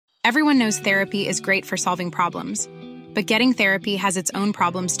Everyone knows therapy is great for solving problems, but getting therapy has its own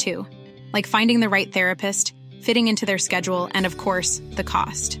problems too, like finding the right therapist, fitting into their schedule, and of course, the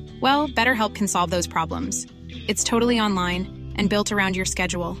cost. Well, BetterHelp can solve those problems. It's totally online and built around your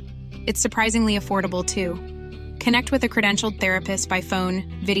schedule. It's surprisingly affordable too. Connect with a credentialed therapist by phone,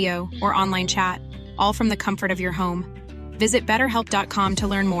 video, or online chat, all from the comfort of your home. Visit BetterHelp.com to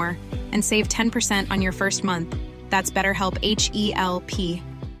learn more and save 10% on your first month. That's BetterHelp, H-E-L-P.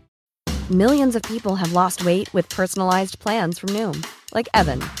 Millions of people have lost weight with personalized plans from Noom. Like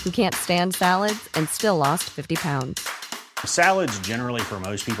Evan, who can't stand salads and still lost 50 pounds. Salads generally for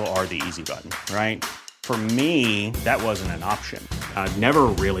most people are the easy button, right? For me, that wasn't an option. I never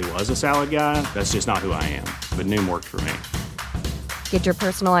really was a salad guy. That's just not who I am. But Noom worked for me. Get your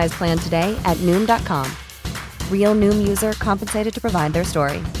personalized plan today at Noom.com. Real Noom user compensated to provide their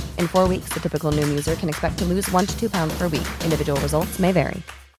story. In 4 weeks, the typical Noom user can expect to lose 1 to 2 pounds per week. Individual results may vary.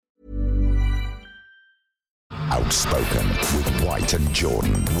 Outspoken with White and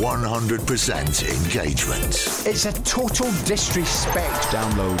Jordan. 100% engagement. It's a total disrespect.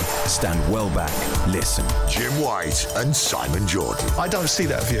 Download, stand well back, listen. Jim White and Simon Jordan. I don't see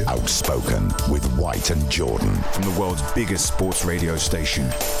that view. Outspoken with White and Jordan. From the world's biggest sports radio station,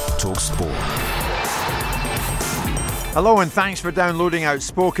 Talk Sport. Hello and thanks for downloading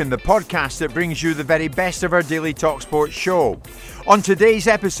Outspoken, the podcast that brings you the very best of our daily TalkSport show. On today's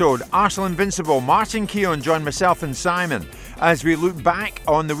episode, Arsenal Invincible Martin Keown joined myself and Simon as we look back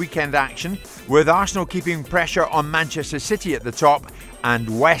on the weekend action, with Arsenal keeping pressure on Manchester City at the top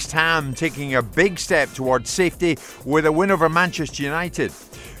and West Ham taking a big step towards safety with a win over Manchester United.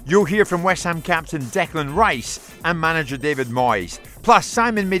 You'll hear from West Ham captain Declan Rice and manager David Moyes. Plus,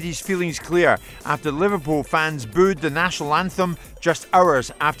 Simon made his feelings clear after Liverpool fans booed the national anthem just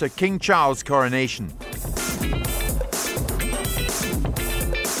hours after King Charles' coronation.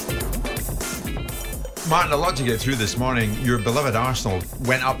 Martin, a lot to get through this morning. Your beloved Arsenal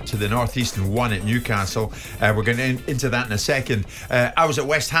went up to the northeast and won at Newcastle. We're going into that in a second. I was at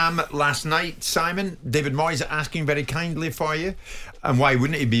West Ham last night, Simon. David Moyes asking very kindly for you. And why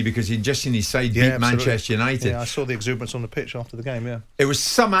wouldn't he be? Because he'd just seen his side beat Manchester United. Yeah, I saw the exuberance on the pitch after the game, yeah. It was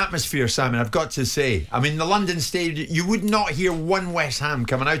some atmosphere, Simon, I've got to say. I mean, the London Stadium, you would not hear one West Ham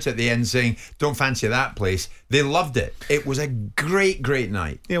coming out at the end saying, don't fancy that place. They loved it. It was a great, great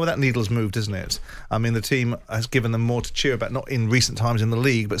night. Yeah, well, that needle's moved, isn't it? I mean, the team has given them more to cheer about, not in recent times in the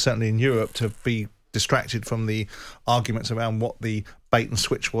league, but certainly in Europe, to be distracted from the arguments around what the bait and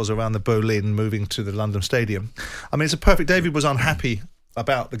switch was around the Berlin moving to the London Stadium. I mean, it's a perfect... David was unhappy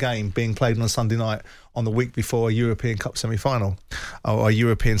about the game being played on a Sunday night on the week before a European Cup semi-final, or a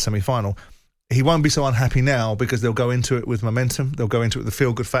European semi-final. He won't be so unhappy now because they'll go into it with momentum. They'll go into it with the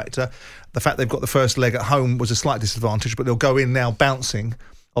feel-good factor. The fact they've got the first leg at home was a slight disadvantage, but they'll go in now bouncing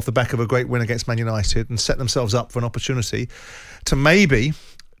off the back of a great win against Man United and set themselves up for an opportunity to maybe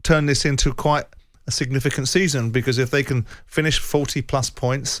turn this into quite a significant season, because if they can finish 40 plus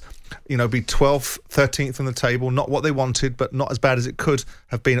points, you know, be 12th, 13th on the table, not what they wanted, but not as bad as it could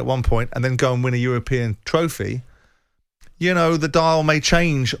have been at one point, and then go and win a European trophy, you know, the dial may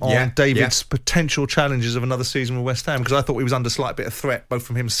change on David's potential challenges of another season with West Ham, because I thought he was under slight bit of threat, both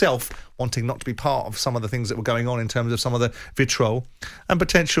from himself wanting not to be part of some of the things that were going on in terms of some of the vitriol, and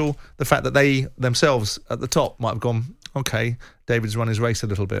potential the fact that they themselves at the top might have gone, okay, David's run his race a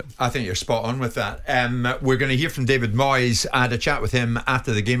little bit. I think you're spot on with that. We're going to hear from David Moyes. I had a chat with him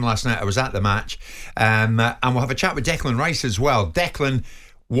after the game last night. I was at the match. And we'll have a chat with Declan Rice as well. Declan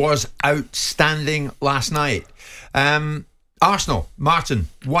was outstanding last night. Arsenal, Martin,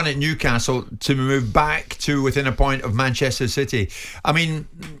 won at Newcastle to move back to within a point of Manchester City. I mean,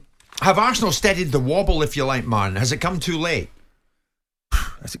 have Arsenal steadied the wobble, if you like, Martin? Has it come too late?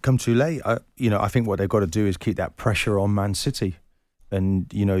 Has it come too late? I think what they've got to do is keep that pressure on Man City.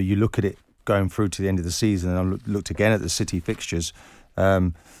 And, you know, you look at it going through to the end of the season, and I looked again at the City fixtures.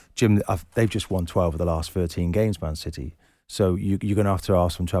 Jim, they've just won 12 of the last 13 games, Man City. So you're going to have to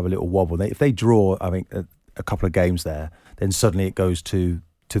ask them to have a little wobble. If they draw, I think, a couple of games there, then suddenly it goes to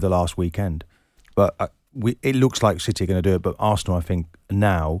the last weekend. But it looks like City are going to do it. But Arsenal, I think,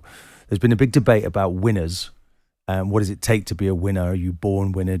 now, there's been a big debate about winners. What does it take to be a winner? Are you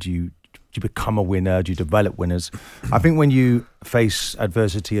born winner? Do you become a winner? Do you develop winners? I think when you face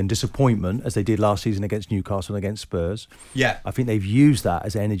adversity and disappointment, as they did last season against Newcastle and against Spurs, I think they've used that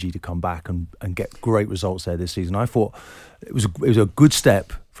as energy to come back and get great results there this season. I thought it was a good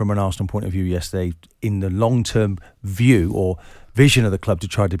step from an Arsenal point of view yesterday in the long-term view or vision of the club to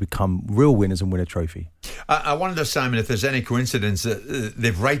try to become real winners and win a trophy. I wonder, Simon, if there's any coincidence that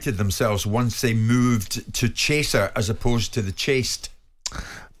they've righted themselves once they moved to chaser as opposed to the chased.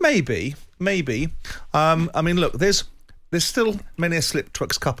 Maybe. I mean, look, there's still many a slip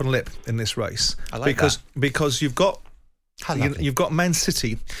twixt cup and lip in this race. I like because you've got Man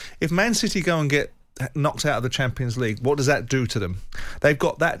City. If Man City go and get knocked out of the Champions League, what does that do to them? They've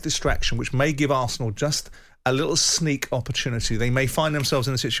got that distraction, which may give Arsenal just a little sneak opportunity. They may find themselves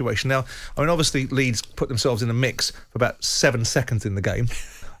in a situation. Now, I mean, obviously Leeds put themselves in a mix for about 7 seconds in the game.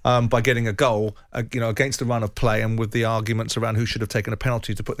 By getting a goal, against the run of play, and with the arguments around who should have taken a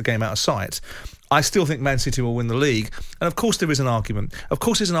penalty to put the game out of sight. I still think Man City will win the league, and of course there is an argument.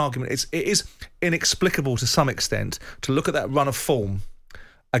 It is inexplicable to some extent to look at that run of form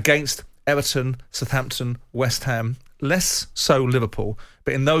against Everton, Southampton, West Ham, less so Liverpool,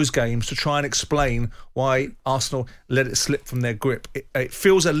 but in those games to try and explain why Arsenal let it slip from their grip. It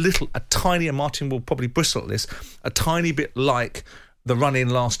feels a tiny, and Martin will probably bristle at this, a tiny bit like the run-in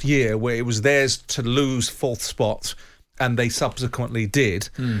last year where it was theirs to lose fourth spot and they subsequently did.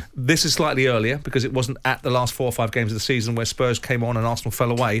 This is slightly earlier because it wasn't at the last 4 or 5 games of the season where Spurs came on and Arsenal fell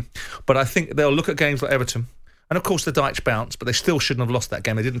away. But I think they'll look at games like Everton, and of course the Dyche bounce, but they still shouldn't have lost that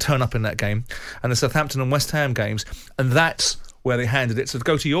game. They didn't turn up in that game. And the Southampton and West Ham games, and that's where they handed it. So to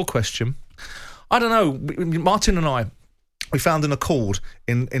go to your question, I don't know, Martin and I, we found an accord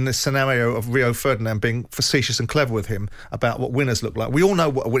in this scenario of Rio Ferdinand being facetious and clever with him about what winners look like. We all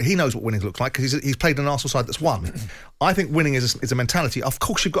know he knows what winning looks like because he's played an Arsenal side that's won. I think winning is a mentality. Of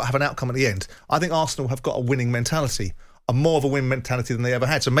course, you've got to have an outcome at the end. I think Arsenal have got a winning mentality, more of a win mentality than they ever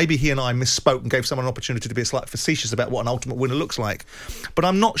had. So maybe he and I misspoke and gave someone an opportunity to be slightly facetious about what an ultimate winner looks like. But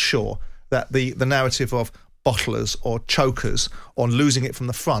I'm not sure that the narrative of bottlers or chokers on losing it from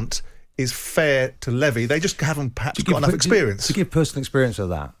the front is fair to levy. They just haven't perhaps got enough experience. To give personal experience of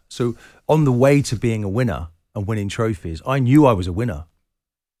that. So on the way to being a winner and winning trophies, I knew I was a winner.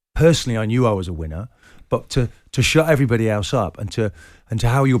 Personally, I knew I was a winner. But to shut everybody else up and to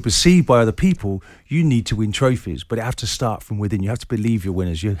how you're perceived by other people, you need to win trophies. But it has to start from within. You have to believe you're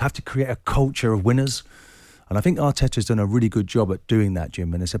winners. You have to create a culture of winners. And I think Arteta's done a really good job at doing that,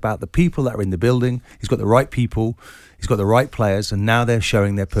 Jim. And it's about the people that are in the building. He's got the right people. He's got the right players. And now they're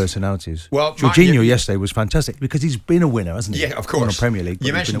showing their personalities. Well, Jorginho yesterday was fantastic because he's been a winner, hasn't he? Yeah, of course. In the Premier League.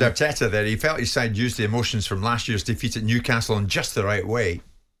 You mentioned Arteta there. He felt his side used the emotions from last year's defeat at Newcastle in just the right way.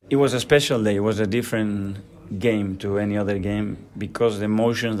 It was a special day. It was a different game to any other game because the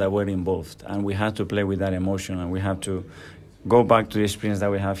emotions that were involved. And we had to play with that emotion. And we have to go back to the experience that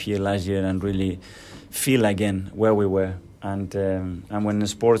we have here last year and really feel again where we were, and when the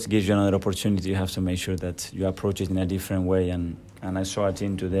sports gives you another opportunity, you have to make sure that you approach it in a different way. And I saw a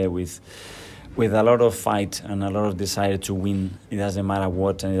team today with a lot of fight and a lot of desire to win. It doesn't matter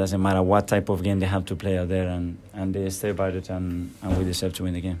what, and it doesn't matter what type of game they have to play out there, and they stay about it, and we deserve to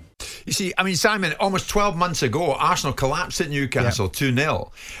win the game. You see, I mean, Simon, almost 12 months ago, Arsenal collapsed at Newcastle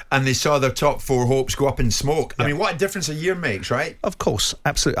 2-0, and they saw their top 4 hopes go up in smoke. I mean, what a difference a year makes, right? Of course,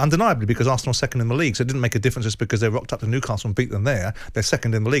 absolutely. Undeniably, because Arsenal's second in the league, so it didn't make a difference just because they rocked up to Newcastle and beat them there. They're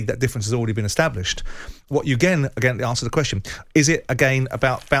second in the league. That difference has already been established. What you again, to answer the question, is it again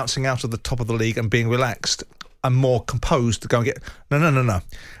about bouncing out of the top of the league and being relaxed and more composed to go and get... No.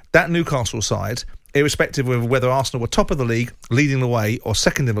 That Newcastle side, irrespective of whether Arsenal were top of the league, leading the way, or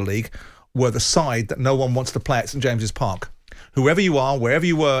second in the league, were the side that no one wants to play at St James's Park. Whoever you are, wherever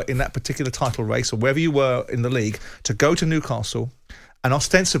you were in that particular title race, or wherever you were in the league, to go to Newcastle and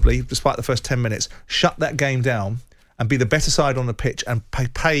ostensibly, despite the first 10 minutes, shut that game down and be the better side on the pitch and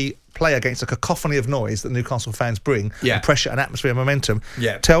play against a cacophony of noise that Newcastle fans bring, and pressure and atmosphere and momentum,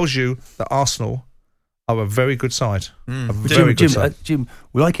 tells you that Arsenal are a very good side. A very good side. Jim,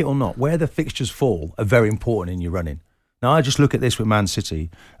 like it or not, where the fixtures fall are very important in your running. Now, I just look at this with Man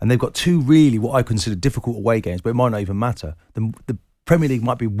City, and they've got 2 really what I consider difficult away games, but it might not even matter. The Premier League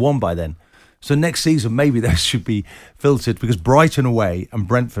might be won by then. So next season, maybe they should be filtered because Brighton away and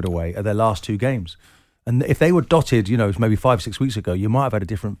Brentford away are their last 2 games. And if they were dotted, maybe 5-6 weeks ago, you might have had a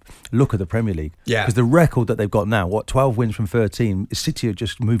different look at the Premier League. Yeah. Because the record that they've got now, 12 wins from 13, City are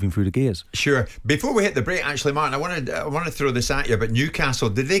just moving through the gears. Sure. Before we hit the break, actually, Martin, I want to throw this at you, but Newcastle,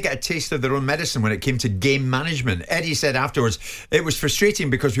 did they get a taste of their own medicine when it came to game management? Eddie said afterwards, it was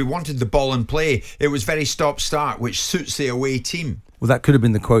frustrating because we wanted the ball in play. It was very stop-start, which suits the away team. Well, that could have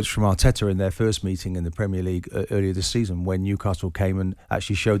been the quotes from Arteta in their first meeting in the Premier League earlier this season when Newcastle came and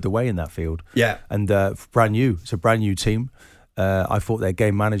actually showed the way in that field. Yeah. And brand new. It's a brand new team. I thought their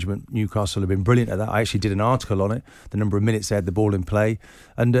game management, Newcastle have been brilliant at that. I actually did an article on it, the number of minutes they had the ball in play.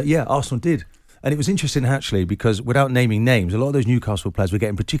 And Arsenal did. And it was interesting actually because without naming names, a lot of those Newcastle players were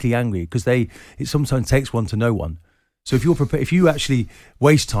getting particularly angry because it sometimes takes one to know one. So if you actually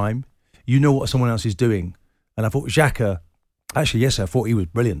waste time, you know what someone else is doing. And I thought Xhaka Actually, yes, I thought he was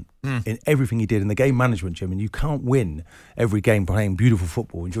brilliant in everything he did in the game management, Jim. And you can't win every game playing beautiful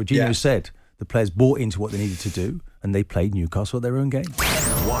football. And Jorginho said the players bought into what they needed to do, and they played Newcastle at their own game.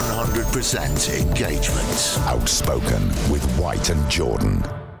 100% engagement. Outspoken with White and Jordan.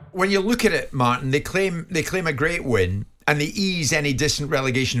 When you look at it, Martin, they claim a great win and they ease any distant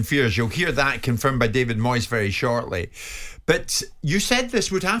relegation fears. You'll hear that confirmed by David Moyes very shortly. But you said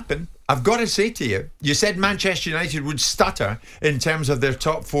this would happen. I've got to say to you, you said Manchester United would stutter in terms of their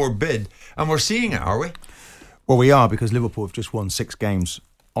top 4 bid, and we're seeing it, are we? Well, we are, because Liverpool have just won 6 games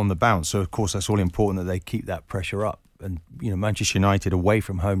on the bounce. So, of course, that's all important that they keep that pressure up. And, Manchester United away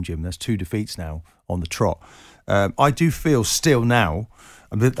from home, Jim, there's 2 defeats now on the trot. I do feel still now,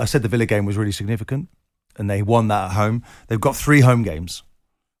 I said the Villa game was really significant, and they won that at home. They've got 3 home games,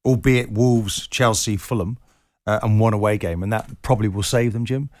 albeit Wolves, Chelsea, Fulham, and 1 away game, and that probably will save them,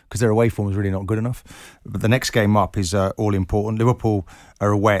 Jim, because their away form is really not good enough. But the next game up is all important. Liverpool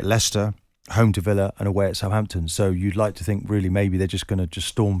are away at Leicester, home to Villa, and away at Southampton. So you'd like to think really maybe they're just going to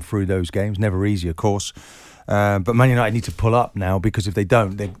storm through those games. Never easy, of course. But Man United need to pull up now, because if they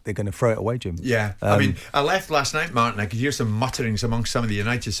don't, they're going to throw it away, Jim. Yeah. I left last night, Martin. I could hear some mutterings amongst some of the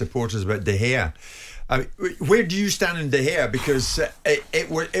United supporters about De Gea. Where do you stand in De Gea? Because it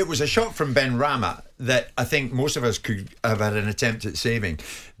was a shot from Ben Rama that I think most of us could have had an attempt at saving.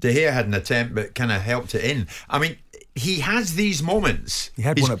 De Gea had an attempt, but kind of helped it in. He has these moments. He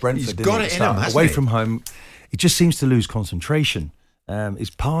had one at Brentford. He's got it in him, hasn't away he? From home, he just seems to lose concentration.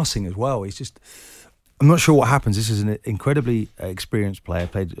 His passing as well. I'm not sure what happens. This is an incredibly experienced player,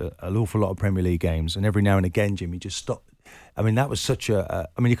 played an awful lot of Premier League games, and every now and again, Jim, he just stopped. That was such you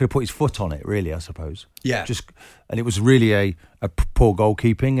could have put his foot on it, really, I suppose. Yeah. And it was really a poor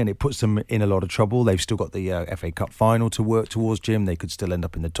goalkeeping, and it puts them in a lot of trouble. They've still got the FA Cup final to work towards, Jim. They could still end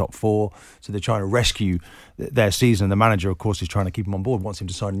up in the top 4. So they're trying to rescue their season. The manager, of course, is trying to keep him on board, wants him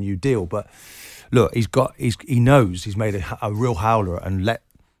to sign a new deal. But look, he knows he's made a real howler, and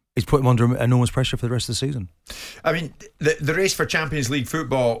he's put him under enormous pressure for the rest of the season. The race for Champions League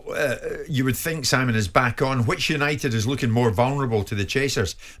football, you would think, Simon, is back on. Which United is looking more vulnerable to the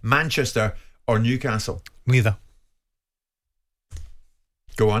chasers, Manchester or Newcastle? Neither.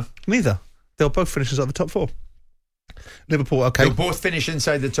 Go on. Neither. They'll both finish inside the top 4. Liverpool, okay. They'll both finish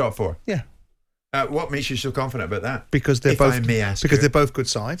inside the top 4? Yeah. What makes you so confident about that? Because they're both good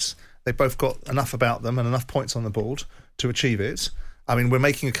sides. They've both got enough about them and enough points on the board to achieve it. We're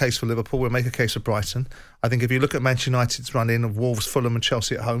making a case for Liverpool. We'll make a case for Brighton. I think if you look at Manchester United's run-in of Wolves, Fulham and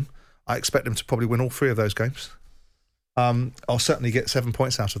Chelsea at home, I expect them to probably win all 3 of those games. I'll certainly get 7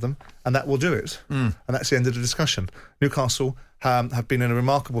 points out of them, and that will do it. And that's the end of the discussion. Newcastle have been in a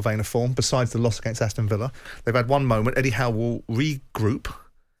remarkable vein of form, besides the loss against Aston Villa. They've had one moment. Eddie Howe will regroup.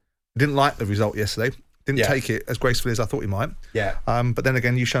 Didn't like the result yesterday. Didn't take it as gracefully as I thought he might. Yeah. But then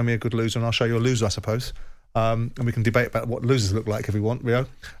again, you show me a good loser, and I'll show you a loser, I suppose. And we can debate about what losers look like if we want, Rio.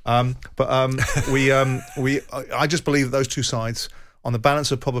 I just believe that those 2 sides, on the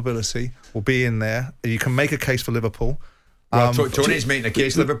balance of probability, will be in there. You can make a case for Liverpool. Tony's making a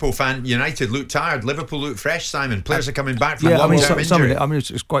case. Liverpool fan. United look tired. Liverpool look fresh, Simon. Players are coming back from long-term injury.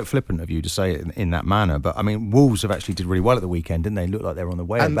 It's quite flippant of you to say it in that manner, but Wolves have actually did really well at the weekend, didn't they? Looked like they were on the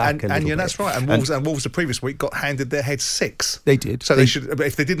way back. That's right. And Wolves the previous week got handed their heads 6. They did. So they should.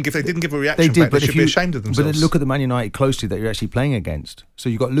 If they didn't give a reaction back, they should be ashamed of themselves. But look at the Man United closely that you're actually playing against. So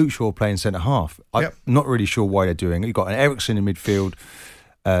you've got Luke Shaw playing centre half. I'm not really sure why they're doing it. You've got an Eriksen in midfield.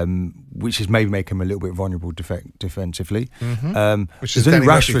 Which is maybe making him a little bit vulnerable defensively. Which is only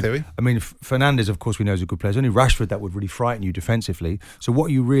Rashford. Theory. Fernandes, of course, we know is a good player. It's only Rashford that would really frighten you defensively. So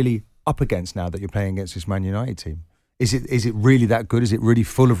what are you really up against now that you're playing against this Man United team? Is it really that good? Is it really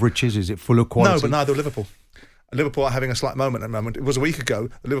full of riches? Is it full of quality? No, but neither Liverpool. Liverpool are having a slight moment at the moment. It was a week ago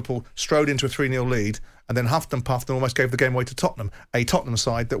that Liverpool strode into a 3-0 lead and then huffed and puffed and almost gave the game away to Tottenham. A Tottenham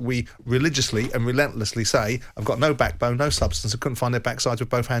side that we religiously and relentlessly say have got no backbone, no substance, and couldn't find their backsides with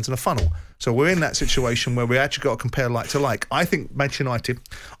both hands in a funnel. So we're in that situation where we actually got to compare like to like. I think Manchester United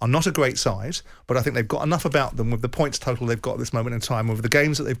are not a great side, but I think they've got enough about them with the points total they've got at this moment in time, with the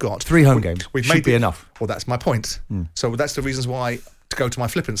games that they've got. 3 home games should be enough. Well, that's my point. So that's the reasons why, to go to my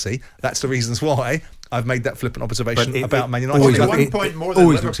flippancy, that's the reasons why I've made that flippant observation about Man United. Only 1 point more than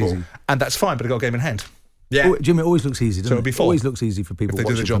Liverpool. And that's fine, but they've got a game in hand. Yeah. Jim, it always looks easy, doesn't it? It always looks easy for people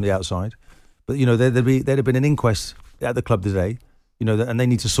watching from the outside. But, there'd have been an inquest at the club today, and they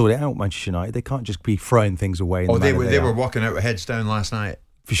need to sort it out, Manchester United. They can't just be throwing things away. They were walking out with heads down last night.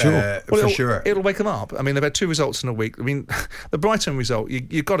 For sure. It'll wake them up. I mean, they've had 2 results in a week. I mean, the Brighton result,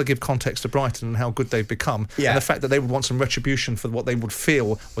 you've got to give context to Brighton and how good they've become. Yeah. And the fact that they would want some retribution for what they would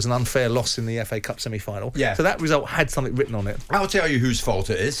feel was an unfair loss in the FA Cup semi-final. Yeah. So that result had something written on it. I'll tell you whose fault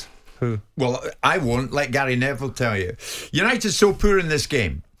it is. Who? Well, I won't. Let Gary Neville tell you. United's so poor in this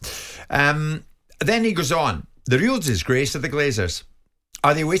game. Then he goes on. The real disgrace of the Glazers.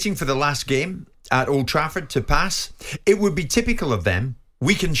 Are they waiting for the last game at Old Trafford to pass? It would be typical of them.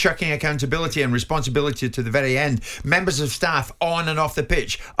 Weak and shirking accountability and responsibility to the very end. Members of staff on and off the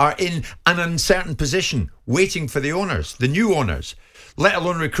pitch are in an uncertain position, waiting for the owners, the new owners, let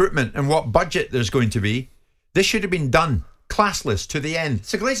alone recruitment and what budget there's going to be. This should have been done. Classless to the end.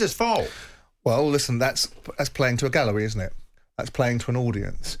 It's the Glazers' fault. Well, listen, that's playing to a gallery, isn't it? That's playing to an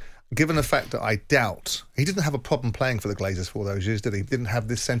audience. Given the fact that I doubt he didn't have a problem playing for the Glazers for all those years, did he? He didn't have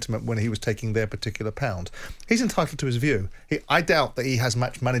this sentiment when he was taking their particular pound. He's entitled to his view. I doubt that he has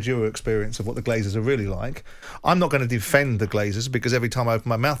much managerial experience of what the Glazers are really like. I'm not going to defend the Glazers because every time I open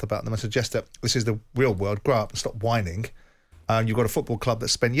my mouth about them, I suggest that this is the real world. Grow up and stop whining. You've got a football club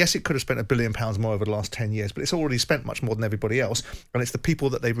that's spent, yes, it could have spent £1 billion more over the last 10 years, but it's already spent much more than everybody else. And it's the people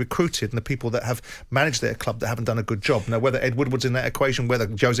that they've recruited and the people that have managed their club that haven't done a good job. Now, whether Ed Woodward's in that equation, whether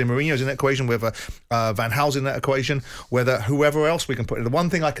Jose Mourinho's in that equation, whether Van Gaal's in that equation, whether whoever else we can put in. The one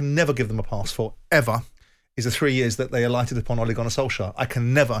thing I can never give them a pass for, ever, is the 3 years that they alighted upon Ole Gunnar Solskjaer. I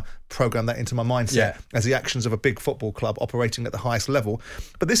can never program that into my mindset as the actions of a big football club operating at the highest level.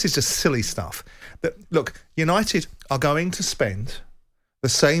 But this is just silly stuff. Look, United are going to spend the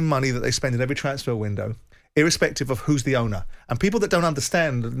same money that they spend in every transfer window, irrespective of who's the owner. And people that don't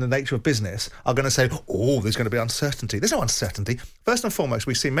understand the nature of business are going to say, oh, there's going to be uncertainty. There's no uncertainty. First and foremost,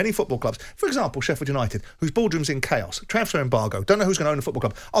 we see many football clubs, for example, Sheffield United, whose boardroom's in chaos, transfer embargo, don't know who's going to own a football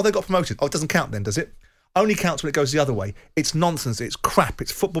club. Oh, they got promoted. Oh, it doesn't count then, does it? Only counts when it goes the other way. It's nonsense. It's crap.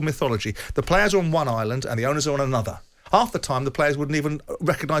 It's football mythology. The players are on one island and the owners are on another. Half the time, the players wouldn't even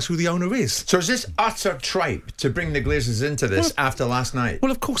recognise who the owner is. So is this utter tripe to bring the Glazers into this after last night?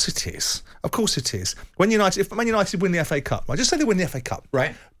 Well, of course it is. Of course it is. If Man United win the FA Cup, just say they win the FA Cup,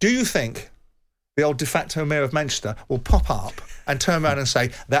 right? Do you think the old de facto mayor of Manchester will pop up and turn around and say,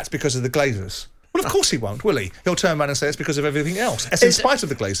 that's because of the Glazers? Well, of course he won't, will he? He'll turn around and say it's because of everything else. It's in spite of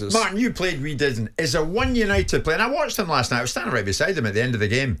the Glazers. Martin, you played, we didn't. Is there one United player, and I watched him last night, I was standing right beside him at the end of the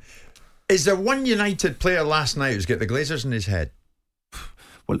game. Is there one United player last night who's got the Glazers in his head?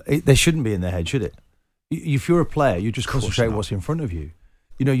 Well, they shouldn't be in their head, should it? If you're a player, you just concentrate on what's in front of you.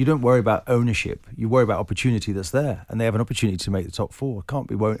 You know, you don't worry about ownership. You worry about opportunity that's there. And they have an opportunity to make the top four. Can't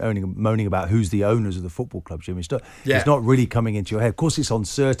be moaning about who's the owners of the football club, Jimmy. It's not really coming into your head. Of course, it's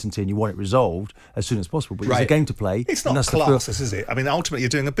uncertainty and you want it resolved as soon as possible. But there's a game to play. It's not classless, is it? I mean, ultimately, you're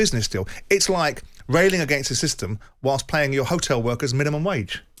doing a business deal. It's like railing against the system whilst paying your hotel workers minimum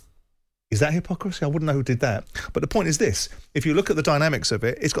wage. Is that hypocrisy? I wouldn't know who did that. But the point is this. If you look at the dynamics of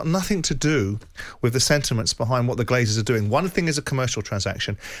it, it's got nothing to do with the sentiments behind what the Glazers are doing. One thing is a commercial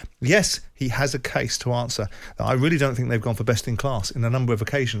transaction. Yes, he has a case to answer. I really don't think they've gone for best in class in a number of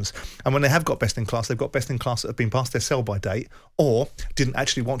occasions. And when they have got best in class, they've got best in class that have been past their sell-by date or didn't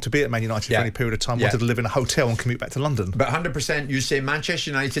actually want to be at Man United for any period of time, wanted to live in a hotel and commute back to London. But 100% you say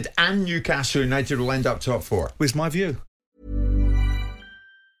Manchester United and Newcastle United will end up top four. Is my view.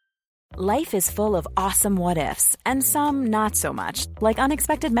 Life is full of awesome what-ifs, and some not so much, like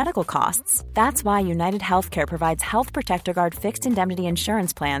unexpected medical costs. That's why United Healthcare provides Health Protector Guard fixed indemnity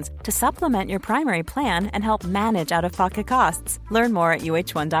insurance plans to supplement your primary plan and help manage out-of-pocket costs. Learn more at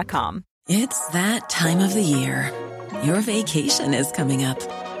uh1.com. It's that time of the year. Your vacation is coming up.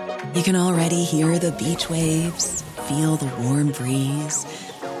 You can already hear the beach waves, feel the warm breeze,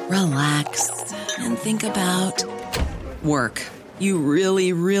 relax, and think about work. You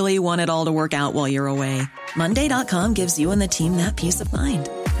really, really want it all to work out while you're away. Monday.com gives you and the team that peace of mind.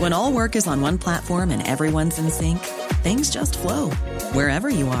 When all work is on one platform and everyone's in sync, things just flow.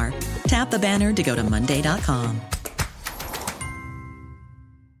 Wherever you are, tap the banner to go to Monday.com.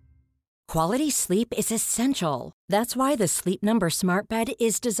 Quality sleep is essential. That's why the Sleep Number Smart Bed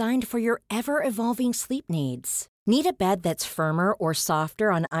is designed for your ever-evolving sleep needs. Need a bed that's firmer or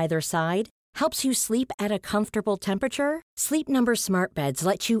softer on either side? Helps you sleep at a comfortable temperature? Sleep Number Smart Beds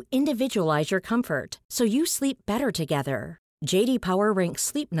let you individualize your comfort, so you sleep better together. J.D. Power ranks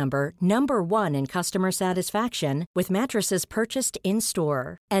Sleep Number number 1 in customer satisfaction with mattresses purchased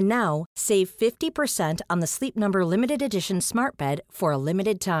in-store. And now, save 50% on the Sleep Number Limited Edition Smart Bed for a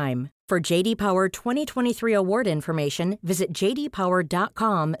limited time. For J.D. Power 2023 award information, visit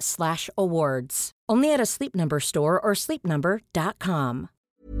jdpower.com/awards. Only at a Sleep Number store or sleepnumber.com.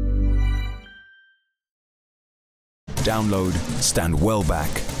 Download, stand well back,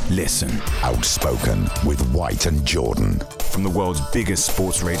 listen. Outspoken with White and Jordan. From the world's biggest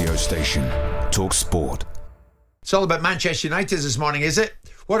sports radio station, Talk Sport. It's all about Manchester United this morning, is it?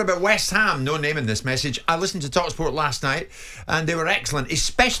 What about West Ham? No name in this message. I listened to TalkSport last night and they were excellent,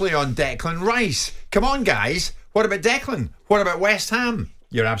 especially on Declan Rice. Come on, guys. What about Declan? What about West Ham?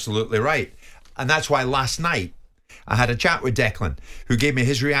 You're absolutely right. And that's why last night I had a chat with Declan, who gave me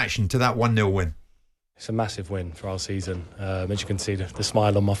his reaction to that 1-0 win. It's a massive win for our season. As you can see, the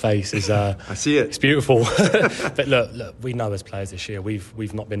smile on my face is. I see it. It's beautiful. But look, we know as players this year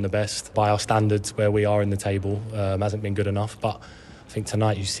we've not been the best by our standards where we are in the table. Hasn't been good enough. But I think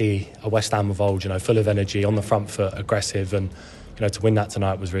tonight you see a West Ham of old, full of energy, on the front foot, aggressive, and to win that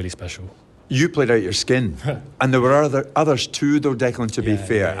tonight was really special. You played out your skin, and there were others too, though, Declan, to be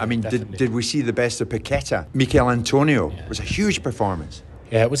fair. Yeah, I mean, did we see the best of Paqueta? Mikel Antonio was a huge performance.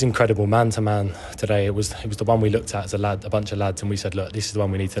 Yeah, it was incredible, man to man today. It was the one we looked at as a bunch of lads, and we said, look, this is the one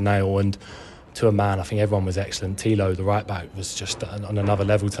we need to nail. And to a man, I think everyone was excellent. Tilo, the right back, was just on another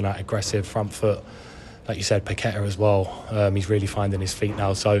level tonight. Aggressive, front foot, like you said, Paqueta as well. He's really finding his feet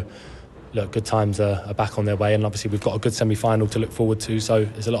now. So, look, good times are back on their way, and obviously we've got a good semi-final to look forward to. So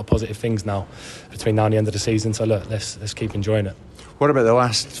there's a lot of positive things now between now and the end of the season. So look, let's keep enjoying it. What about the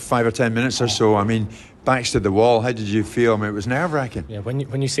last 5 or 10 minutes or so? I mean, backs to the wall. How did you feel? I mean, it was nerve-wracking. Yeah,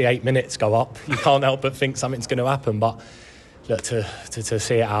 when you see 8 minutes go up, you can't help but think something's going to happen. But look, to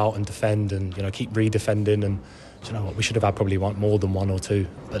see it out and defend and keep re-defending, and you know what, we should have had probably more than one or two.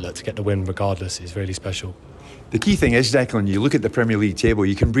 But look, to get the win regardless is really special. The key thing is, Declan, you look at the Premier League table,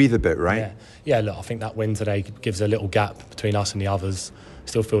 you can breathe a bit, right? Yeah. Look, I think that win today gives a little gap between us and the others.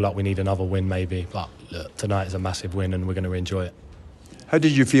 Still feel like we need another win maybe, but look, tonight is a massive win and we're going to enjoy it. How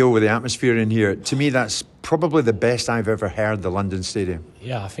did you feel with the atmosphere in here? To me, that's probably the best I've ever heard, the London Stadium.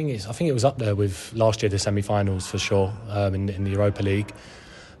 Yeah, I think it was up there with last year, the semi-finals for sure, in the Europa League.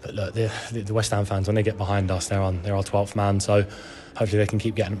 But look, the West Ham fans, when they get behind us, they're our 12th man. So hopefully they can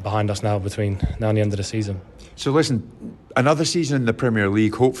keep getting behind us now between now and the end of the season. So listen, another season in the Premier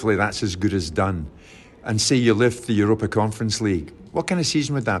League, hopefully that's as good as done. And say you lift the Europa Conference League, what kind of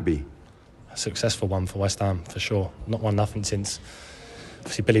season would that be? A successful one for West Ham, for sure. Not won nothing since...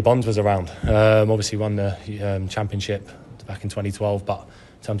 Obviously, Billy Bonds was around. Obviously, won the Championship back in 2012, but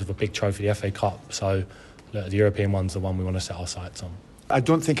in terms of a big trophy, the FA Cup. So, look, the European one's the one we want to set our sights on. I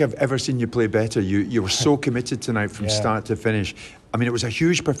don't think I've ever seen you play better. You were so committed tonight from start to finish. I mean, it was a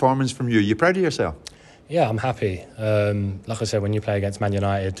huge performance from you. You proud of yourself? Yeah, I'm happy. Like I said, when you play against Man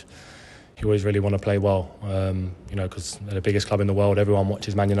United, you always really want to play well. Because they're the biggest club in the world. Everyone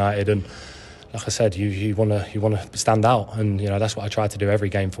watches Man United, and like I said, you want to stand out, and that's what I try to do every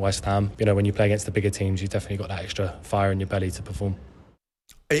game for West Ham. When you play against the bigger teams, you've definitely got that extra fire in your belly to perform.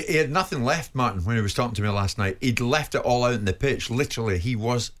 He had nothing left, Martin, when he was talking to me last night. He'd left it all out in the pitch. Literally, he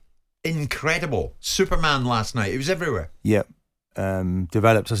was incredible. Superman last night. He was everywhere. Yep.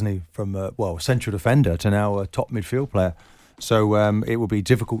 Developed, hasn't he, from central defender to now a top midfield player. So it will be a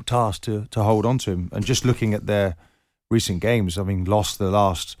difficult task to hold on to him. And just looking at their recent games, I mean, lost the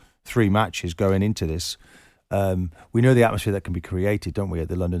last 3 matches going into this. We know the atmosphere that can be created, don't we, at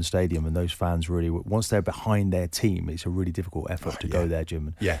the London Stadium, and those fans really, once they're behind their team, it's a really difficult effort to go there,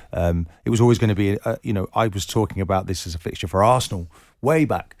 Jim. It was always going to be, I was talking about this as a fixture for Arsenal way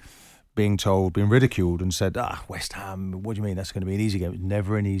back, being ridiculed and said, West Ham, what do you mean that's going to be an easy game? It's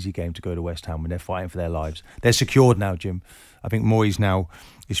never an easy game to go to West Ham when they're fighting for their lives. They're secured now, Jim. I think Moyes now,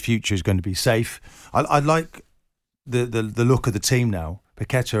 his future is going to be safe. I like the look of the team now.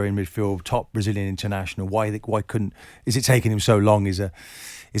 Paqueta in midfield, top Brazilian international. Why couldn't? Is it taking him so long? Is it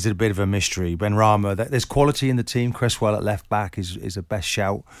a bit of a mystery? Benrahma, there's quality in the team. Cresswell at left back is a best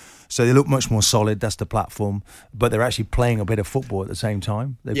shout. So they look much more solid. That's the platform. But they're actually playing a bit of football at the same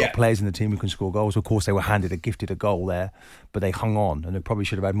time. They've got players in the team who can score goals. Of course, they were gifted a goal there, but they hung on, and they probably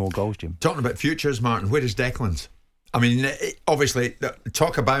should have had more goals, Jim. Talking about futures, Martin, where is Declan's? I mean, obviously,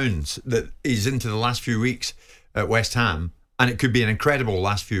 talk abounds that he's into the last few weeks at West Ham. And it could be an incredible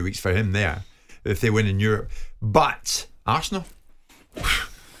last few weeks for him there if they win in Europe. But Arsenal?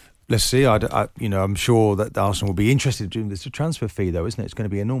 Let's see. I'm sure that Arsenal will be interested in this transfer fee, though, isn't it? It's going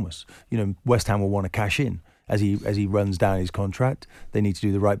to be enormous. West Ham will want to cash in as he runs down his contract. They need to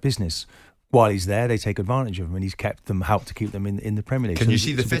do the right business. While he's there, they take advantage of him, and he's helped to keep them in the Premier League. Can you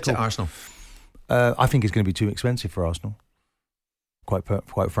see the fit at Arsenal? I think it's going to be too expensive for Arsenal. Quite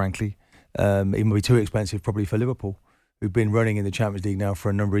frankly, it might be too expensive probably for Liverpool, who've been running in the Champions League now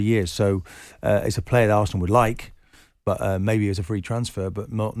for a number of years. So it's a player that Arsenal would like, but maybe as a free transfer,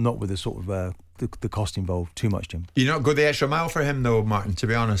 but not with the sort of the cost involved. Too much, Jim. You not go the extra mile for him though, Martin, to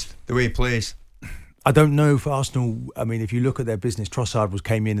be honest, the way he plays? I don't know if Arsenal, I mean, if you look at their business, Trossard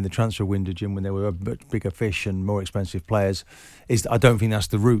came in the transfer window, Jim, when they were a much bigger fish and more expensive players. I don't think that's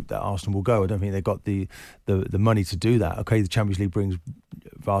the route that Arsenal will go. I don't think they've got the money to do that. Okay, the Champions League brings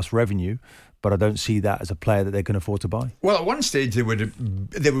vast revenue, but I don't see that as a player that they can afford to buy. Well, at one stage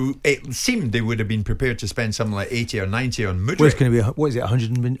it seemed they would have been prepared to spend something like 80 or 90 on Mudryk. Well, it's going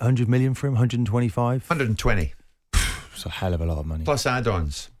to be, 100 million for him, 125? 120. It's a hell of a lot of money. Plus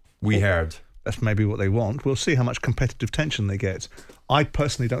add-ons, we heard. That's maybe what they want. We'll see how much competitive tension they get. I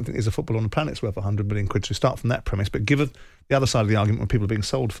personally don't think there's a football on the planet's worth 100 million quid, to start from that premise. But given the other side of the argument when people are being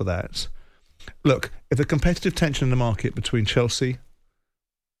sold for that, look, if the competitive tension in the market between Chelsea,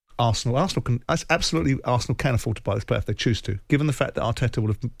 Arsenal can afford to buy this player if they choose to. Given the fact that Arteta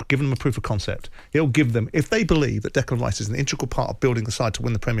would have given them a proof of concept, he'll give them, if they believe that Declan Rice is an integral part of building the side to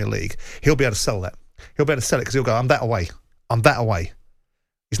win the Premier League, he'll be able to sell that. He'll be able to sell it because he'll go, I'm that away.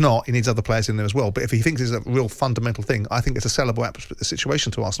 He's not. He needs other players in there as well. But if he thinks it's a real fundamental thing, I think it's a sellable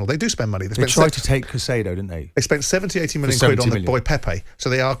situation to Arsenal. They do spend money. They tried to take Caicedo, didn't they? They spent 70-80 million quid on the boy Pepe. So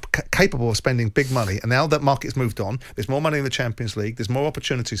they are capable of spending big money. And now that market's moved on, there's more money in the Champions League. There's more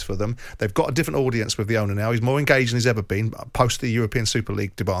opportunities for them. They've got a different audience with the owner now. He's more engaged than he's ever been post the European Super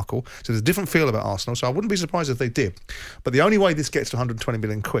League debacle. So there's a different feel about Arsenal. So I wouldn't be surprised if they did. But the only way this gets to 120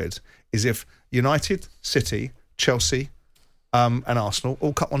 million quid is if United, City, Chelsea, and Arsenal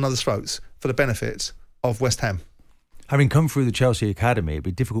all cut one another's throats for the benefits of West Ham. Having come through the Chelsea academy, it'd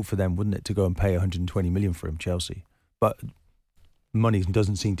be difficult for them, wouldn't it, to go and pay 120 million for him, Chelsea? But money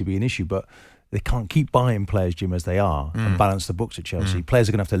doesn't seem to be an issue. But they can't keep buying players, Jim, as they are and balance the books at Chelsea. Players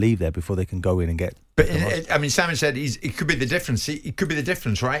are going to have to leave there before they can go in and get. But Simon said it could be the difference. It could be the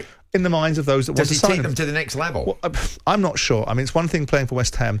difference, right? In the minds of those that want to sign him. Does he take them to the next level? Well, I'm not sure. I mean, it's one thing playing for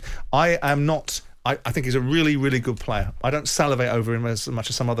West Ham. I think he's a really, really good player. I don't salivate over him as much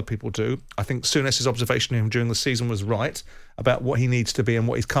as some other people do. I think Souness's observation of him during the season was right about what he needs to be and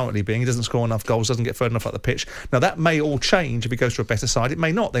what he's currently being. He doesn't score enough goals, doesn't get further enough up the pitch. Now, that may all change if he goes to a better side. It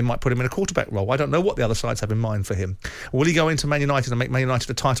may not. They might put him in a quarterback role. I don't know what the other sides have in mind for him. Will he go into Man United and make Man United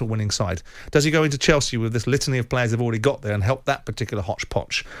a title-winning side? Does he go into Chelsea with this litany of players they've already got there and help that particular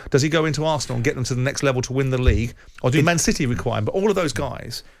hodgepodge? Does he go into Arsenal and get them to the next level to win the league? Or do Man City require him? But all of those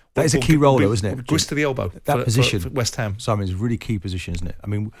guys... That is a key role, though, isn't it? Grist to the elbow. That position, for West Ham. Simon, is a really key position, isn't it? I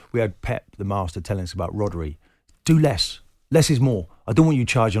mean, we had Pep, the master, telling us about Rodri. Do less. Less is more. I don't want you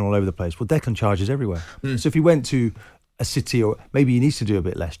charging all over the place. Well, Declan charges everywhere. So if he went to a City, or maybe he needs to do a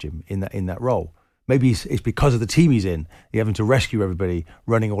bit less, Jim, in that role. Maybe it's because of the team he's in. You're having to rescue everybody,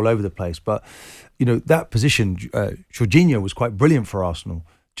 running all over the place. But, that position, Jorginho was quite brilliant for Arsenal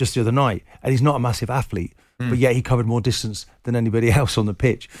just the other night. And he's not a massive athlete. But yet he covered more distance than anybody else on the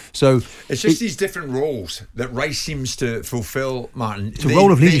pitch. So it's just these different roles that Rice seems to fulfil, Martin. It's a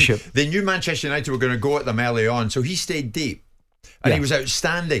role of leadership. They knew Manchester United were going to go at them early on, so he stayed deep. And he was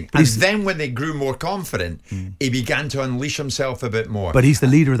outstanding. And then when they grew more confident, he began to unleash himself a bit more. But he's the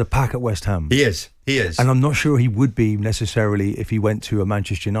leader of the pack at West Ham. He is. And I'm not sure he would be necessarily if he went to a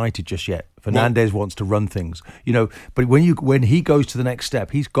Manchester United just yet. Fernandes wants to run things, but when he goes to the next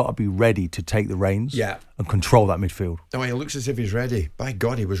step, he's got to be ready to take the reins and control that midfield. Oh, he looks as if he's ready. By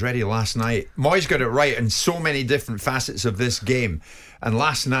God, he was ready last night. Moyes got it right in so many different facets of this game. And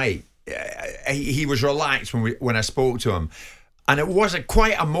last night, he was relaxed when I spoke to him. And it wasn't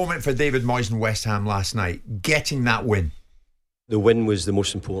quite a moment for David Moyes and West Ham last night, getting that win. The win was the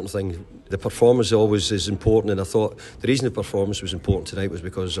most important thing. The performance always is important, and I thought the reason the performance was important tonight was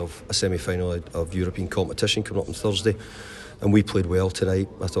because of a semi-final of European competition coming up on Thursday, and we played well tonight.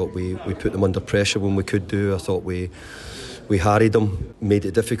 I thought we put them under pressure when we could do. I thought we harried them, made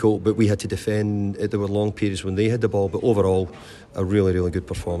it difficult, but we had to defend. There were long periods when they had the ball, but overall a really, really good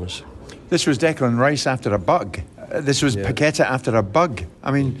performance. This was Declan Rice after a bug. This was Paqueta after a bug.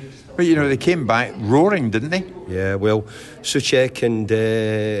 I mean, but they came back roaring, didn't they? Yeah, well, Souček and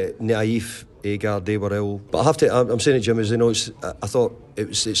Naif, Agard, they were ill. But I'm saying it, Jim, as I thought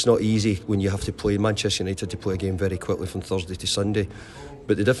it's not easy when you have to play Manchester United to play a game very quickly from Thursday to Sunday.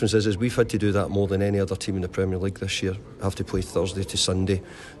 But the difference is we've had to do that more than any other team in the Premier League this year. Have to play Thursday to Sunday.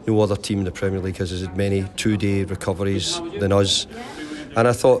 No other team in the Premier League has as many 2-day recoveries than us. And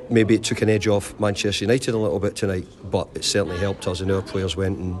I thought maybe it took an edge off Manchester United a little bit tonight, but it certainly helped us, and our players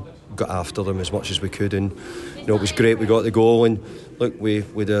went and got after them as much as we could, and it was great. We got the goal, and look, we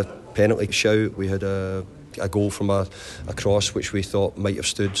had a penalty shout, we had a goal from a cross which we thought might have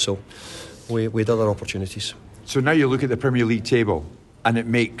stood, so we had other opportunities. So now you look at the Premier League table and it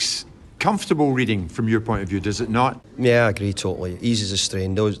makes comfortable reading from your point of view, does it not? Yeah, I agree totally. Easy as a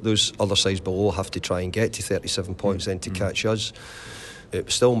strain. Those other sides below have to try and get to 37 points then to catch us.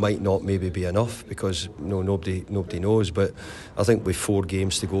 it still might not maybe be enough, because nobody knows. But I think with 4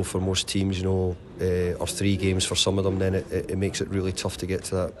 games to go for most teams, or 3 games for some of them, then it makes it really tough to get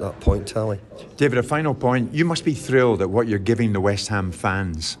to that point tally. David, a final point. You must be thrilled at what you're giving the West Ham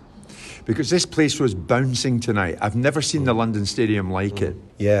fans, because this place was bouncing tonight. I've never seen the London Stadium like it.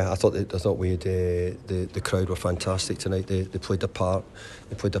 Yeah, I thought we had the crowd were fantastic tonight. They played their part.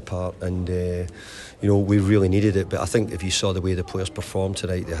 And we really needed it. But I think if you saw the way the players performed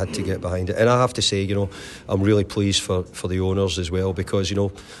tonight, they had to get behind it. And I have to say, I'm really pleased for the owners as well, because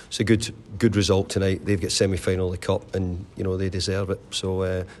it's a good result tonight. They've got semi-final of the cup, and they deserve it. So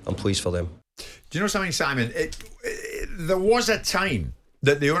I'm pleased for them. Do you know something, Simon? There was a time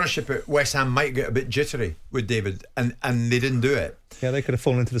that the ownership at West Ham might get a bit jittery with David, and they didn't do it. Yeah, they could have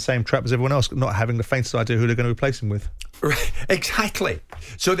fallen into the same trap as everyone else, not having the faintest idea who they're going to replace him with. Right, exactly.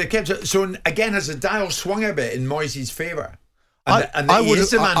 So they kept it. So again, as the dial swung a bit in Moyes' favour, I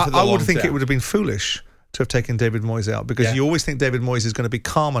would think it would have been foolish to have taken David Moyes out, because you always think David Moyes is going to be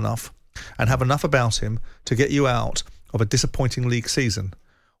calm enough and have enough about him to get you out of a disappointing league season.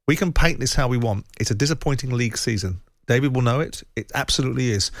 We can paint this how we want. It's a disappointing league season. David will know it. It absolutely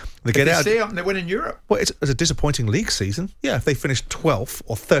is. They stay up and they win in Europe. Well, it's a disappointing league season. Yeah, if they finish 12th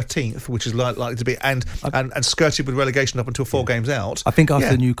or 13th, which is likely to be, and skirted with relegation up until 4 games out. I think after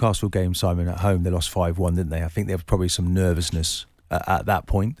the Newcastle game, Simon, at home, they lost 5-1, didn't they? I think there was probably some nervousness at that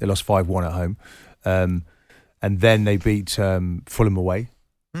point. They lost 5-1 at home. And then they beat Fulham away.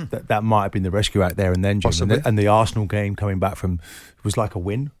 That might have been the rescue out there and then, Jim. And the Arsenal game coming back from, it was like a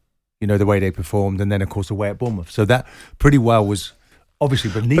win. The way they performed, and then, of course, away at Bournemouth. So that pretty well was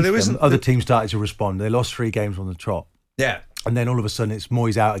obviously beneath them. Other teams started to respond. They lost 3 games on the trot. Yeah. And then all of a sudden it's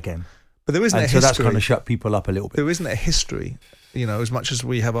Moyes out again. But there isn't a history. So that's kind of shut people up a little bit. There isn't a history, as much as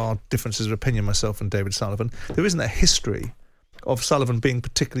we have our differences of opinion, myself and David Sullivan, there isn't a history of Sullivan being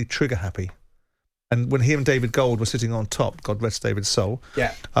particularly trigger happy. And when he and David Gold were sitting on top, God rest David's soul,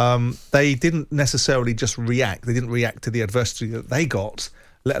 they didn't necessarily just react. They didn't react to the adversity that they got,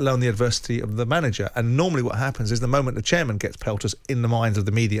 let alone the adversity of the manager. And normally what happens is the moment the chairman gets pelters in the minds of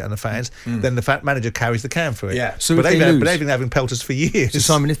the media and the fans, then the manager carries the can for it. Yeah. So but they've been having pelters for years. So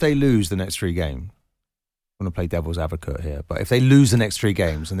Simon, if they lose the next 3 games, I'm going to play devil's advocate here, but if they lose the next 3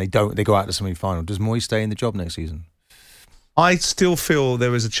 games and they go out to the semi-final, does Moyes stay in the job next season? I still feel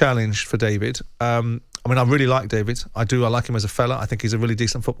there is a challenge for David. I really like David. I like him as a fella. I think he's a really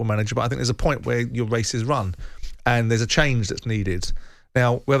decent football manager, but I think there's a point where your race is run and there's a change that's needed.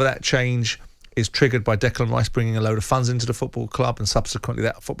 Now, whether that change is triggered by Declan Rice bringing a load of funds into the football club and subsequently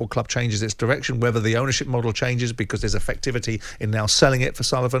that football club changes its direction, whether the ownership model changes because there's effectivity in now selling it for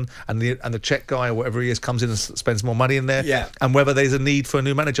Sullivan and the Czech guy or whatever he is comes in and spends more money in there, and whether there's a need for a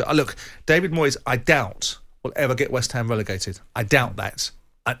new manager. Look, David Moyes, I doubt, will ever get West Ham relegated. I doubt that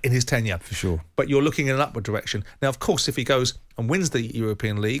in his tenure. For sure. But you're looking in an upward direction. Now, of course, if he goes and wins the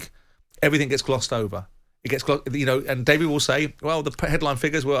European League, everything gets glossed over. It gets, and David will say, well, the headline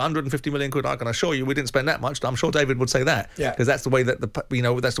figures were 150 million quid. I can assure you we didn't spend that much. I'm sure David would say that. Yeah. Because that's the way that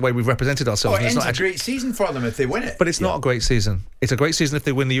that's the way we've represented ourselves. It's a great season for them if they win it. But it's not a great season. It's a great season if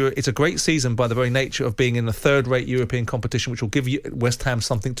they win the Euro. It's a great season by the very nature of being in the third-rate European competition, which will give West Ham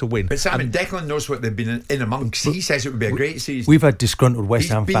something to win. But Simon, Declan knows what they've been in amongst. He says it would be a great season. We've had disgruntled West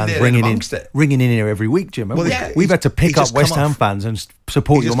Ham fans ringing in here every week, Jim. We've had to pick up West Ham fans and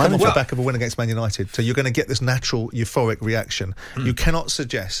support your manager. Off the back of a win against Man United, so you're going to get this natural euphoric reaction. You cannot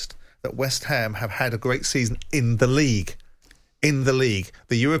suggest that West Ham have had a great season in the league. The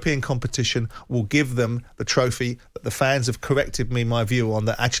European competition will give them the trophy that the fans have corrected me my view on,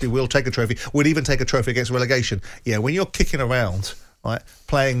 that actually will take a trophy, would even take a trophy against relegation. Yeah, when you're kicking around, right,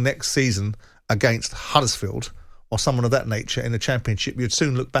 playing next season against Huddersfield or someone of that nature in the Championship, you'd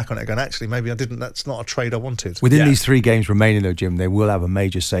soon look back on it and go, actually, maybe I didn't, that's not a trade I wanted. Within these 3 games remaining though, Jim, they will have a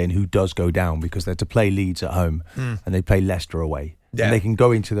major say in who does go down, because they're to play Leeds at home and they play Leicester away. Yeah. And they can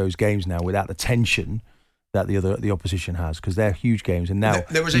go into those games now without the tension that the opposition has, because they're huge games. And now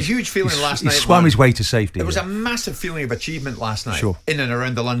there was a huge feeling last night. He swam his way to safety. There was a massive feeling of achievement last night, sure, in and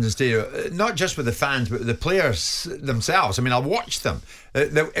around the London Stadium. Not just with the fans, but with the players themselves. I mean, I watched them.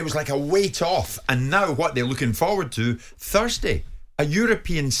 It was like a weight off. And now what they're looking forward to Thursday, a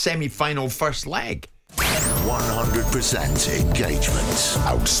European semi-final first leg. 100% engagement.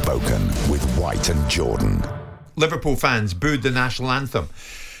 Outspoken with White and Jordan. Liverpool fans booed the national anthem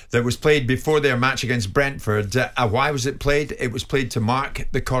that was played before their match against Brentford. Why was it played? It was played to mark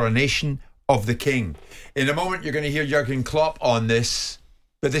the coronation of the King. In a moment, you're going to hear Jurgen Klopp on this,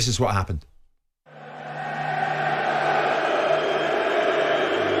 but this is what happened.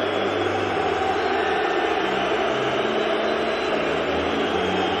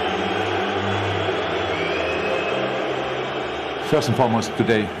 First and foremost,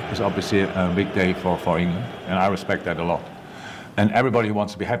 today is obviously a big day for England, and I respect that a lot. And everybody who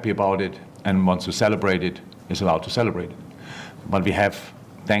wants to be happy about it and wants to celebrate it is allowed to celebrate it. But we have,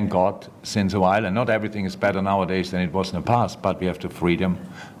 thank God, since a while, and not everything is better nowadays than it was in the past, but we have the freedom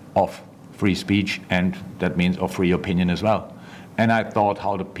of free speech, and that means of free opinion as well. And I thought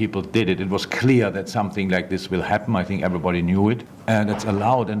how the people did it. It was clear that something like this will happen. I think everybody knew it. And that's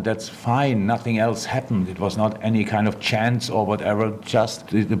allowed, and that's fine. Nothing else happened. It was not any kind of chance or whatever. Just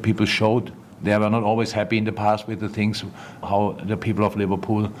the people showed. They were not always happy in the past with the things, how the people of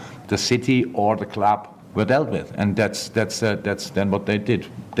Liverpool, the city or the club, were dealt with. And that's then what they did.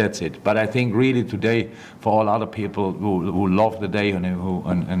 That's it. But I think really today, for all other people who love the day, and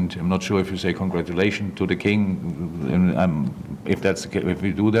I'm not sure if you say congratulations to the king, if that's the case, if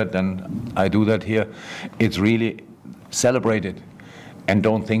we do that, then I do that here. It's really celebrated, and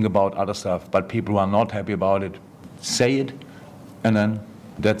don't think about other stuff. But people who are not happy about it, say it, and then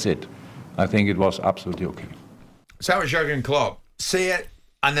that's it. I think it was absolutely okay. So that was Jurgen Klopp. Say it,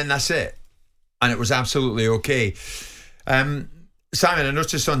 and then that's it. And it was absolutely okay. Simon, I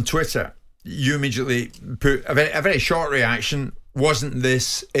noticed on Twitter, you immediately put a very short reaction. Wasn't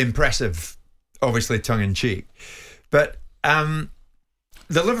this impressive? Obviously, tongue-in-cheek. But the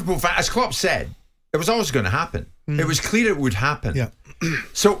Liverpool fan, as Klopp said, it was always going to happen. It was clear it would happen. Yeah.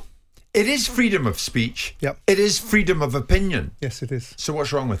 So it is freedom of speech. Yep. It is freedom of opinion. Yes, it is. So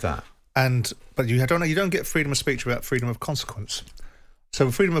what's wrong with that? But you don't get freedom of speech without freedom of consequence. So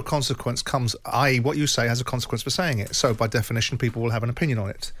freedom of consequence comes, i.e. what you say has a consequence for saying it. So by definition, people will have an opinion on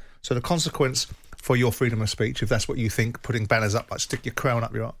it. So the consequence for your freedom of speech, if that's what you think, putting banners up, like stick your crown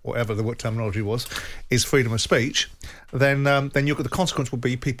up your, whatever the terminology was, is freedom of speech, then the consequence will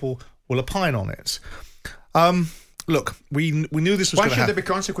be people will opine on it. Look, we knew this was going to happen. Why should there be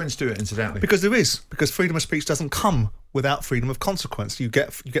consequence to it, incidentally? Because there is. Because freedom of speech doesn't come without freedom of consequence. You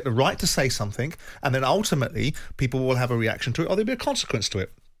get the right to say something, and then ultimately people will have a reaction to it, or there'll be a consequence to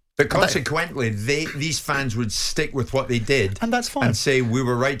it. But consequently, these fans would stick with what they did, and that's fine, and say we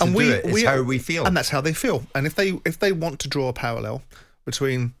were right to do it. It's how we feel, and that's how they feel. And if they want to draw a parallel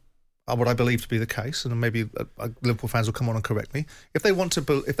between what I believe to be the case, and maybe Liverpool fans will come on and correct me, if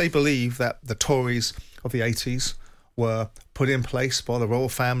they believe that the Tories of the 80s were put in place by the royal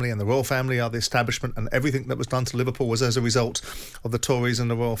family, and the royal family are the establishment, and everything that was done to Liverpool was as a result of the Tories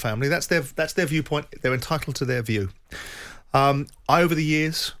and the royal family. That's their viewpoint. They're entitled to their view. Over the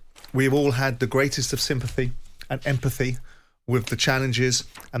years, we've all had the greatest of sympathy and empathy with the challenges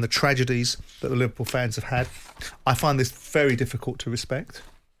and the tragedies that the Liverpool fans have had. I find this very difficult to respect.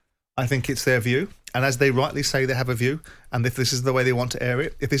 I think it's their view, and as they rightly say, they have a view, and if this is the way they want to air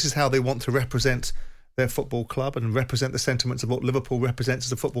it, if this is how they want to represent their football club and represent the sentiments of what Liverpool represents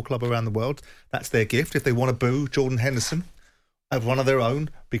as a football club around the world, that's their gift. If they want to boo Jordan Henderson, have one of their own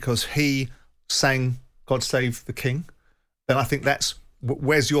because he sang God Save the King, then I think that's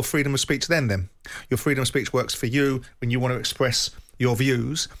where's your freedom of speech then? Your freedom of speech works for you when you want to express your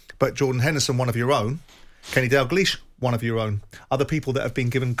views, but Jordan Henderson, one of your own, Kenny Dalglish, one of your own, other people that have been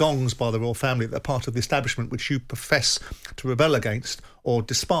given gongs by the royal family that are part of the establishment which you profess to rebel against or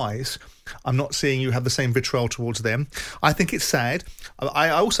despise, I'm not seeing you have the same vitriol towards them. I think it's sad. I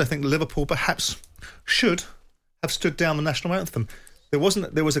also think Liverpool perhaps should have stood down the national anthem. There was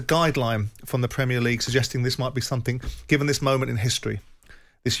a guideline from the Premier League suggesting this might be something, given this moment in history,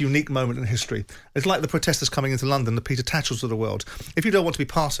 this unique moment in history. It's like the protesters coming into London, the Peter Tatchells of the world. If you don't want to be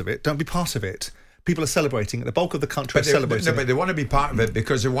part of it, don't be part of it. People are celebrating it. The bulk of the country is celebrating it. But they want to be part of it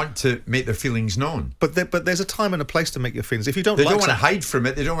because they want to make their feelings known. But there's a time and a place to make your feelings. If you don't, they don't want to hide from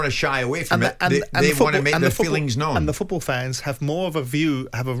it. They don't want to shy away from it. They want to make their feelings known. And the football fans have more of a view,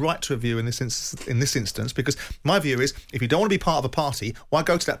 have a right to a view in this instance. Because my view is, if you don't want to be part of a party, why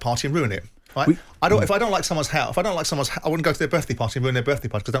go to that party and ruin it? Right? If I don't like someone's house, I wouldn't go to their birthday party and ruin their birthday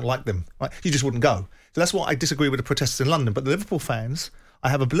party because I don't like them. Right? You just wouldn't go. So that's why I disagree with the protesters in London. But the Liverpool fans, I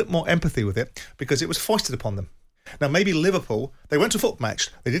have a bit more empathy with it because it was foisted upon them. Now, maybe Liverpool, they went to a football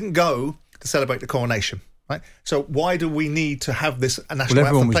match. They didn't go to celebrate the coronation, right? So why do we need to have this national anthem? Well,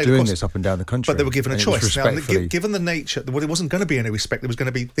 everyone was doing this up and down the country. But they were given a choice. Now, given the nature, well, there wasn't going to be any respect. There was going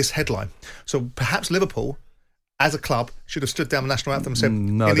to be this headline. So perhaps Liverpool, as a club, should have stood down the national anthem and said,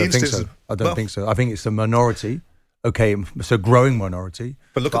 no, I don't think so. I don't think so. I think it's a minority. Okay, it's a growing minority.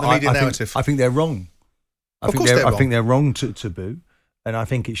 But look at the media narrative. I think they're wrong. I think they're wrong to boo. And I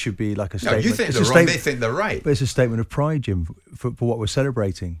think it should be like a statement. No, you think they're wrong, they think they're right. But it's a statement of pride, Jim, for what we're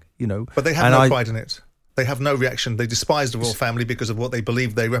celebrating, you know. But they have no pride in it. They have no reaction. They despise the royal family because of what they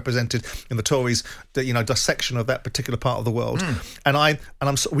believe they represented in the Tories, dissection of that particular part of the world.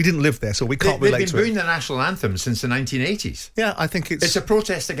 We didn't live there, so we can't relate to it. They've been booing the national anthem since the 1980s. Yeah, I think it's a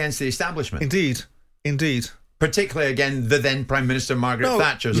protest against the establishment. Indeed. Particularly, again, the then Prime Minister Margaret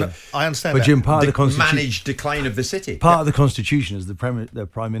Thatcher's I understand but Jim, part of the Constitution, managed decline of the city. Part of the Constitution is the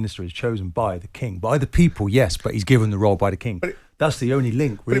Prime Minister is chosen by the King. By the people, yes, but he's given the role by the King. That's the only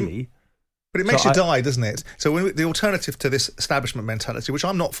link, really. But it makes you die, doesn't it? So the alternative to this establishment mentality, which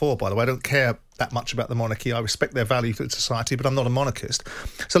I'm not for, by the way, I don't care that much about the monarchy. I respect their value to society, but I'm not a monarchist.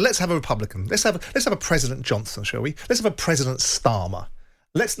 So let's have a Republican. Let's have a President Johnson, shall we? Let's have a President Starmer.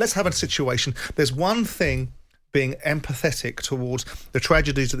 Let's have a situation. There's one thing being empathetic towards the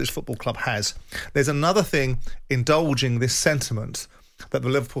tragedies that this football club has. There's another thing indulging this sentiment that the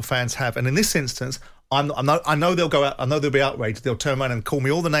Liverpool fans have. And in this instance, I know they'll go out. I know they'll be outraged. They'll turn around and call me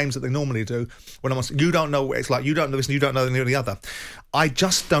all the names that they normally do. When I'm, you don't know what it's like. You don't know this. And you don't know any other. I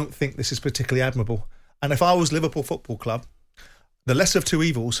just don't think this is particularly admirable. And if I was Liverpool Football Club, the lesser of two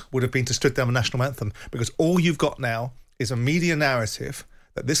evils would have been to strip down the national anthem, because all you've got now is a media narrative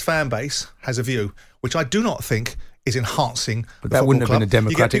that this fan base has a view, which I do not think is enhancing. But that wouldn't have been a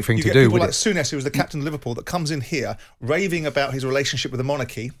democratic thing to do. People like Souness, who was the captain of Liverpool, that comes in here raving about his relationship with the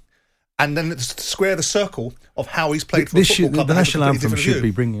monarchy, and then square the circle of how he's played for a football club. The national anthem should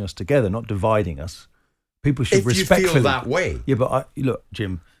be bringing us together, not dividing us. People should respectfully. If you feel that way. Yeah, but look,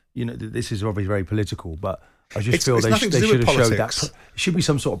 Jim, this is obviously very political, but I just feel they should have showed that. It should be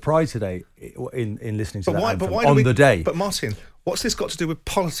some sort of pride today in listening to that anthem on the day. But Martin, what's this got to do with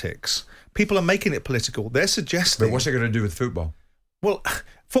politics? People are making it political. They're suggesting. But what's it going to do with football? Well,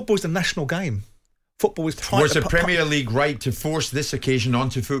 football is the national game. Football is Was the Premier League right to force this occasion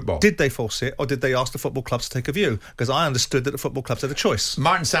onto football? Did they force it, or did they ask the football clubs to take a view? Because I understood that the football clubs had a choice.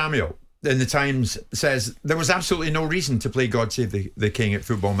 Martin Samuel in the Times says there was absolutely no reason to play God Save the King at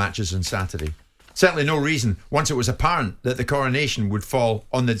football matches on Saturday. Certainly no reason once it was apparent that the coronation would fall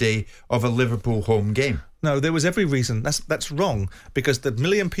on the day of a Liverpool home game. No, there was every reason. That's wrong, because the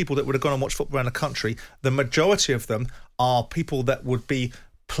million people that would have gone and watched football around the country, the majority of them are people that would be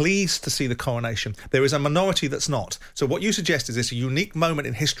pleased to see the coronation. There is a minority that's not. So what you suggest is this unique moment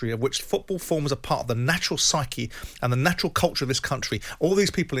in history of which football forms a part of the natural psyche and the natural culture of this country. All these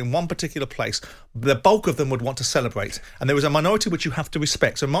people in one particular place, the bulk of them would want to celebrate. And there is a minority which you have to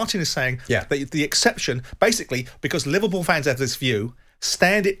respect. So Martin is saying that the exception, basically, because Liverpool fans have this view,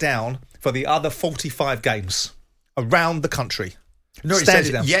 stand it down for the other 45 games around the country. No, he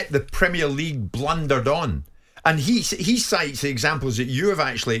says, yet the Premier League blundered on. And he cites the examples that you have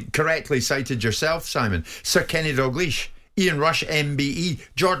actually correctly cited yourself, Simon. Sir Kenny Dalglish, Ian Rush, MBE,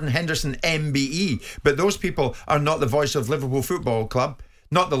 Jordan Henderson, MBE. But those people are not the voice of Liverpool Football Club,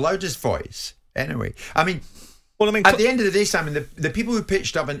 not the loudest voice. Anyway, at the end of the day, Simon, the people who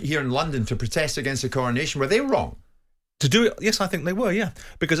pitched up here in London to protest against the coronation, were they wrong? To do it, yes, I think they were, yeah.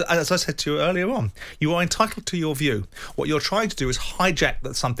 Because as I said to you earlier on, you are entitled to your view. What you're trying to do is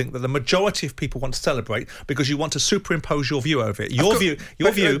hijack something that the majority of people want to celebrate because you want to superimpose your view over it. Your view.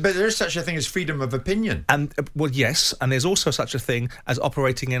 But there is such a thing as freedom of opinion. And yes, and there's also such a thing as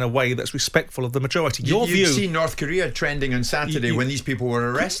operating in a way that's respectful of the majority. You'd see North Korea trending on Saturday when these people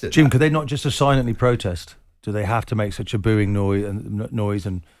were arrested. Jim, could they not just silently protest? Do they have to make such a booing noise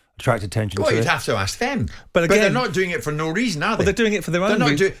and attract attention to it? Well, you'd have to ask them. But they're not doing it for no reason, are they? Well, they're doing it for their own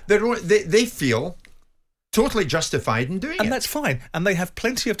reason. They feel totally justified in doing it. And that's fine. And they have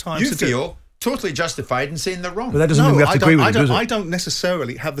plenty of time to do it. You feel totally justified in saying they're wrong. But that doesn't mean we have to agree with it, does it? I don't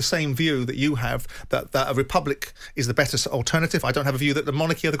necessarily have the same view that you have, that a republic is the better alternative. I don't have a view that the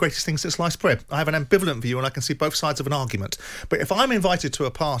monarchy are the greatest things since sliced bread. I have an ambivalent view and I can see both sides of an argument. But if I'm invited to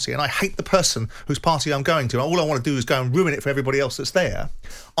a party and I hate the person whose party I'm going to, and all I want to do is go and ruin it for everybody else that's there,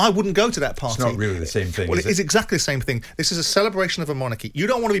 I wouldn't go to that party. It's not really the same thing, Well, it is exactly the same thing. This is a celebration of a monarchy. You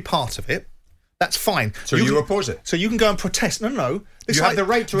don't want to be part of it. That's fine. So you oppose it? So you can go and protest. No. You have the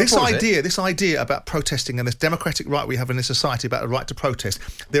right to oppose it. This idea about protesting and this democratic right we have in this society about the right to protest,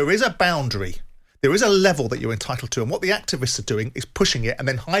 there is a boundary. There is a level that you're entitled to, and what the activists are doing is pushing it and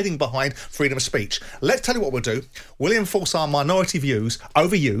then hiding behind freedom of speech. Let's tell you what we'll do. We'll enforce our minority views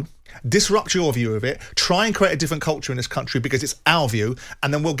over you, disrupt your view of it, try and create a different culture in this country because it's our view,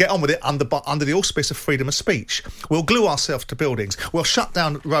 and then we'll get on with it under the auspice of freedom of speech. We'll glue ourselves to buildings. We'll shut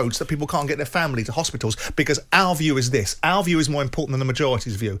down roads that people can't get their family to hospitals because our view is this. Our view is more important than the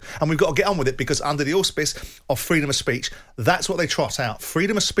majority's view. And we've got to get on with it because under the auspice of freedom of speech, that's what they trot out.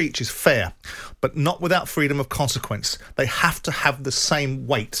 Freedom of speech is fair, but not without freedom of consequence. They have to have the same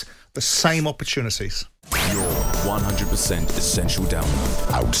weight, the same opportunities. You're 100% essential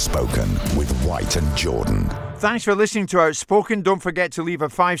download. Outspoken with White and Jordan. Thanks for listening to Outspoken. Don't forget to leave a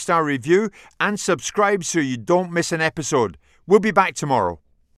 5-star review and subscribe so you don't miss an episode. We'll be back tomorrow.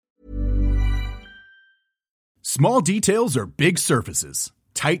 Small details are big surfaces.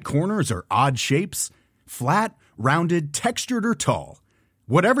 Tight corners are odd shapes. Flat, rounded, textured, or tall.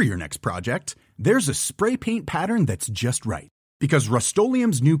 Whatever your next project, there's a spray paint pattern that's just right. Because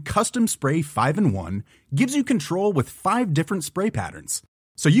Rust-Oleum's new Custom Spray 5-in-1 gives you control with 5 different spray patterns.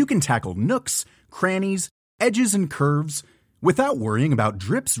 So you can tackle nooks, crannies, edges, and curves without worrying about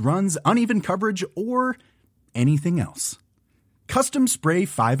drips, runs, uneven coverage, or anything else. Custom Spray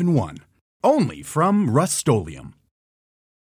 5-in-1. Only from Rust-Oleum.